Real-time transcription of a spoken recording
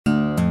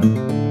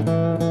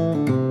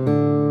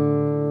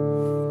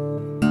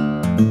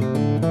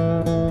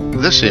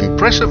This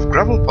impressive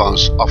gravel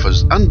pass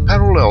offers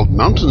unparalleled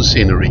mountain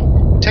scenery,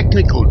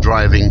 technical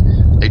driving,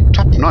 a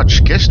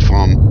top-notch guest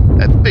farm,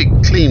 a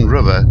big clean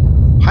river,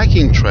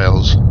 hiking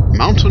trails,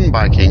 mountain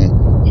biking,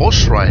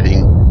 horse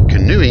riding,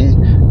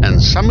 canoeing,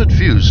 and summit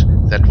views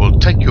that will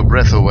take your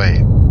breath away.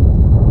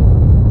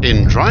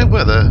 In dry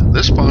weather,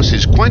 this pass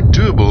is quite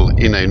doable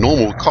in a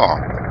normal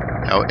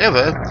car.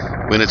 However,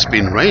 when it's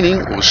been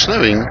raining or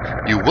snowing,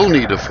 you will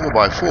need a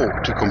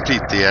 4x4 to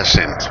complete the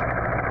ascent.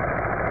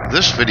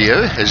 This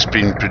video has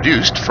been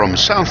produced from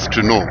south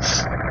to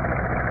north.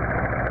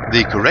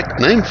 The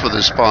correct name for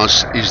this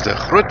pass is the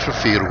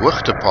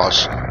Grootrivierhoogte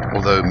Pass,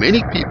 although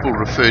many people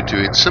refer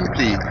to it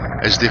simply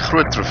as the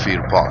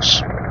Grootrivier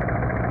Pass.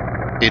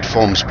 It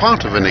forms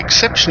part of an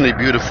exceptionally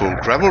beautiful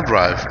gravel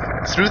drive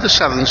through the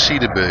southern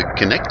Cederberg,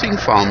 connecting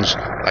farms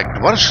like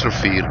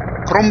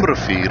Dwarsrivier,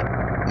 Kromrivier,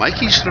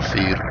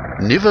 Maatjiesrivier,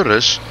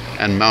 Nieuwerus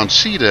and Mount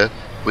Cedar,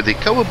 with the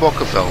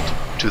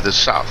Kouwebokkeveld to the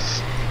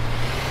south.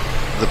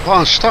 The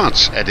pass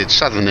starts at its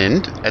southern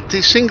end at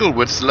the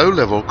single-width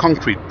low-level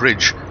concrete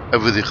bridge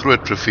over the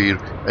Grootrivier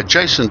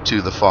adjacent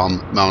to the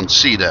farm Mount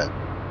Cedar.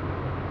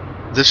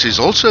 This is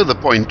also the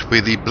point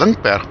where the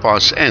Blinkberg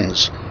Pass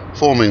ends,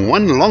 forming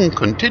one long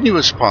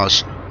continuous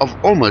pass of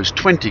almost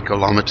 20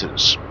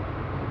 kilometers.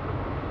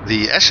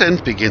 The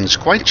ascent begins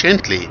quite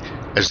gently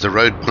as the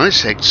road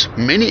bisects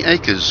many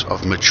acres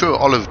of mature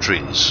olive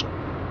trees.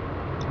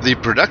 The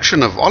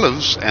production of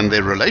olives and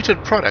their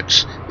related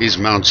products is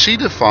Mount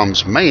Cedar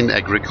Farm's main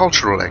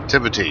agricultural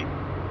activity.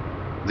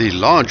 The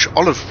large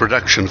olive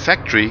production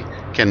factory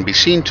can be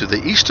seen to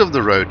the east of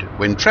the road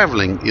when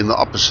traveling in the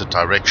opposite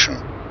direction.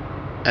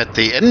 At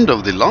the end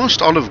of the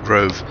last olive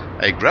grove,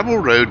 a gravel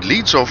road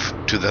leads off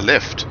to the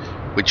left,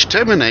 which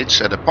terminates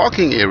at a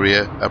parking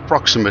area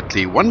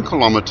approximately 1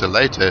 kilometer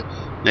later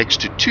next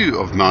to two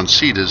of Mount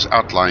Cedar's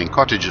outlying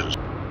cottages.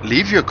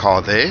 Leave your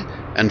car there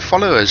and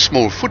follow a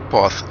small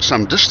footpath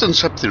some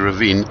distance up the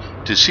ravine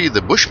to see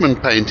the Bushman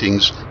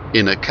paintings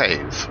in a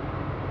cave.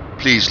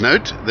 Please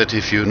note that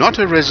if you're not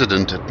a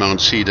resident at Mount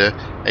Cedar,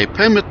 a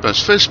permit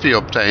must first be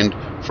obtained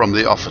from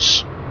the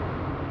office.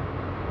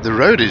 The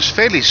road is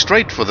fairly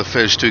straight for the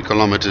first 2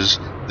 kilometers,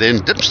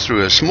 then dips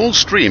through a small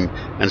stream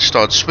and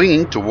starts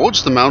swinging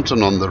towards the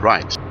mountain on the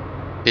right.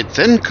 It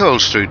then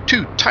curls through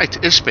two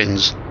tight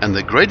S-bends and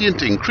the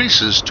gradient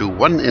increases to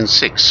 1 in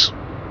 6.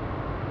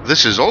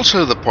 This is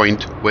also the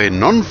point where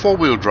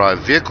non-4-wheel drive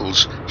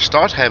vehicles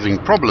start having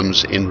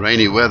problems in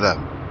rainy weather.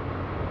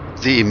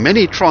 The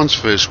many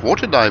transverse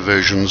water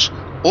diversions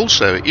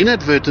also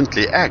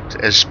inadvertently act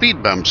as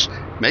speed bumps,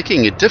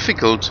 making it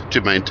difficult to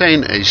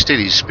maintain a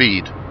steady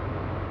speed.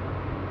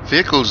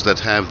 Vehicles that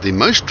have the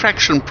most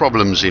traction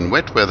problems in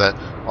wet weather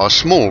are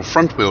small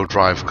front-wheel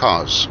drive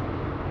cars.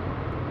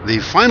 The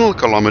final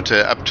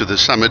kilometer up to the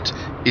summit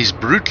is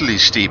brutally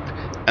steep,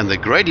 and the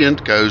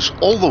gradient goes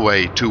all the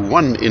way to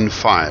 1 in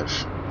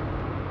 5.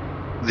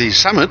 The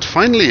summit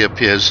finally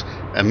appears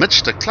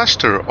amidst a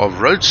cluster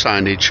of road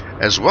signage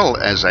as well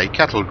as a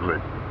cattle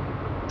grid.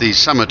 The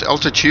summit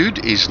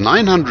altitude is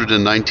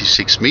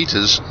 996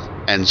 meters,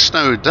 and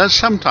snow does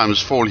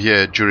sometimes fall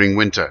here during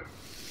winter.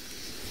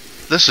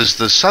 This is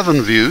the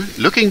southern view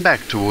looking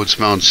back towards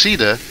Mount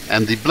Cedar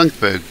and the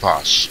Blinkberg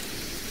Pass.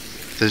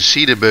 The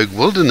Cederberg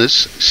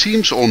wilderness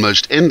seems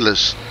almost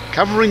endless,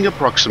 covering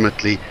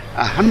approximately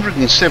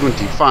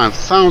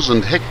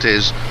 175,000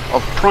 hectares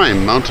of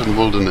prime mountain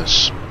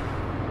wilderness.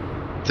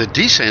 The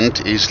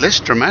descent is less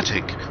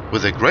dramatic,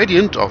 with a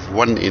gradient of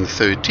 1 in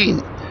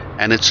 13,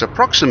 and it's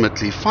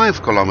approximately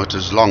 5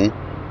 kilometers long,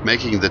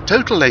 making the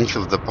total length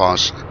of the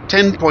pass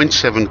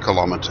 10.7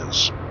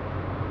 kilometers.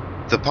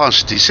 The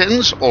pass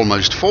descends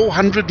almost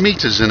 400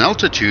 meters in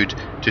altitude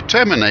to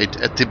terminate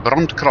at the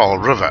Brandkraal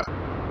River.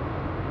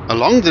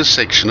 Along this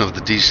section of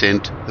the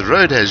descent, the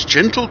road has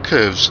gentle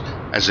curves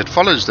as it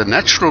follows the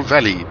natural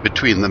valley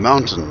between the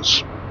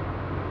mountains.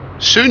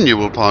 Soon you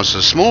will pass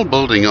a small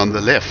building on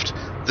the left.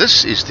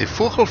 This is the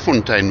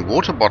Vogelfontein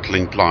water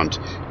bottling plant,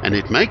 and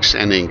it makes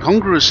an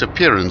incongruous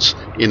appearance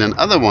in an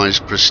otherwise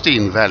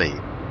pristine valley.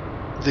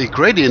 The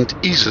gradient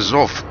eases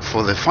off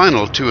for the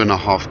final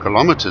 2.5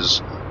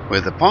 kilometers,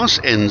 where the pass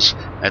ends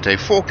at a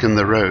fork in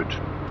the road.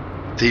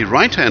 The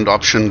right-hand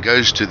option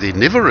goes to the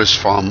Nieuwerus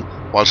farm,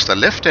 whilst the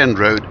left-hand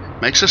road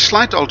makes a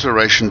slight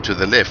alteration to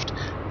the left,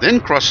 then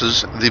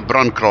crosses the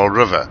Brandkraal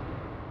River.